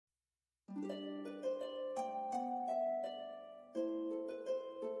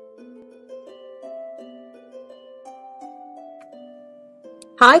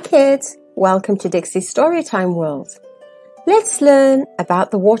Hi kids, welcome to Dixy's Storytime world. Let's learn about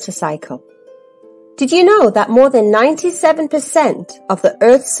the water cycle. Did you know that more than 97% of the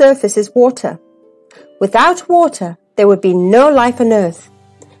Earth's surface is water? Without water, there would be no life on Earth.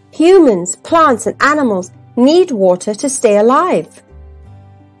 Humans, plants and animals need water to stay alive.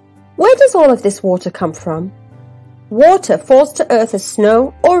 Where does all of this water come from? Water falls to Earth as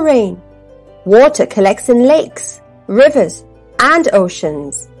snow or rain. Water collects in lakes, rivers, and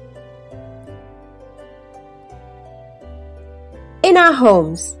oceans. In our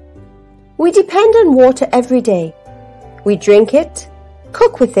homes, we depend on water every day. We drink it,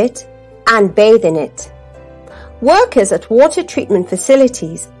 cook with it, and bathe in it. Workers at water treatment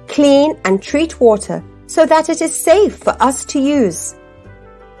facilities clean and treat water so that it is safe for us to use.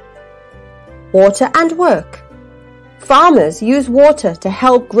 Water and work. Farmers use water to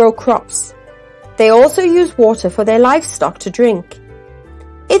help grow crops. They also use water for their livestock to drink.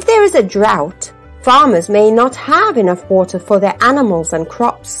 If there is a drought, farmers may not have enough water for their animals and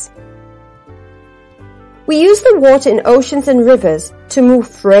crops. We use the water in oceans and rivers to move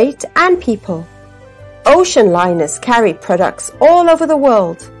freight and people. Ocean liners carry products all over the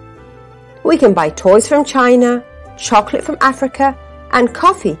world. We can buy toys from China, chocolate from Africa, and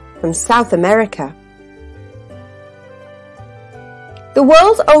coffee from South America. The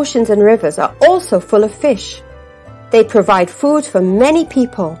world's oceans and rivers are also full of fish. They provide food for many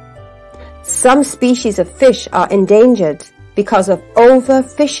people. Some species of fish are endangered because of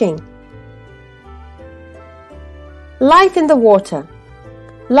overfishing. Life in the water.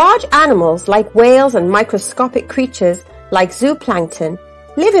 Large animals like whales and microscopic creatures like zooplankton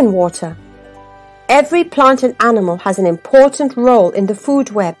live in water. Every plant and animal has an important role in the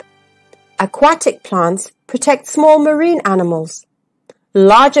food web. Aquatic plants protect small marine animals.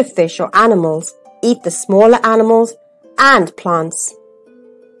 Larger fish or animals eat the smaller animals and plants.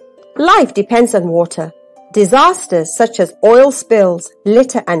 Life depends on water. Disasters such as oil spills,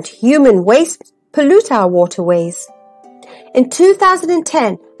 litter and human waste pollute our waterways. In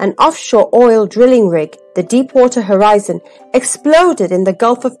 2010, an offshore oil drilling rig, the Deepwater Horizon, exploded in the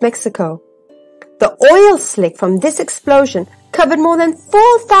Gulf of Mexico. The oil slick from this explosion covered more than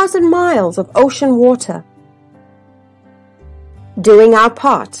 4,000 miles of ocean water. Doing our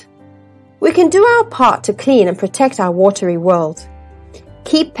part. We can do our part to clean and protect our watery world.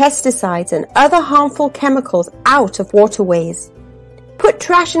 Keep pesticides and other harmful chemicals out of waterways. Put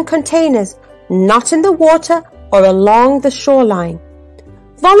trash in containers, not in the water or along the shoreline.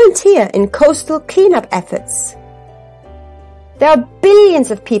 Volunteer in coastal cleanup efforts. There are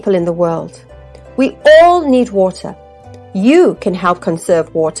billions of people in the world. We all need water. You can help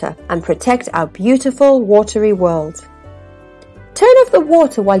conserve water and protect our beautiful watery world. Turn off the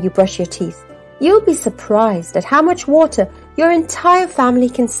water while you brush your teeth. You'll be surprised at how much water your entire family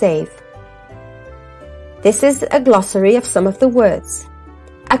can save. This is a glossary of some of the words.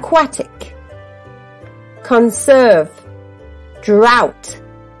 Aquatic, conserve, drought,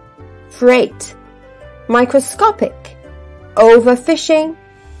 freight, microscopic, overfishing,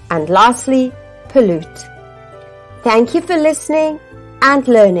 and lastly, pollute. Thank you for listening and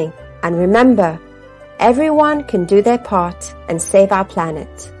learning, and remember, everyone can do their part and save our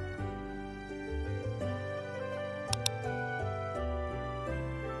planet.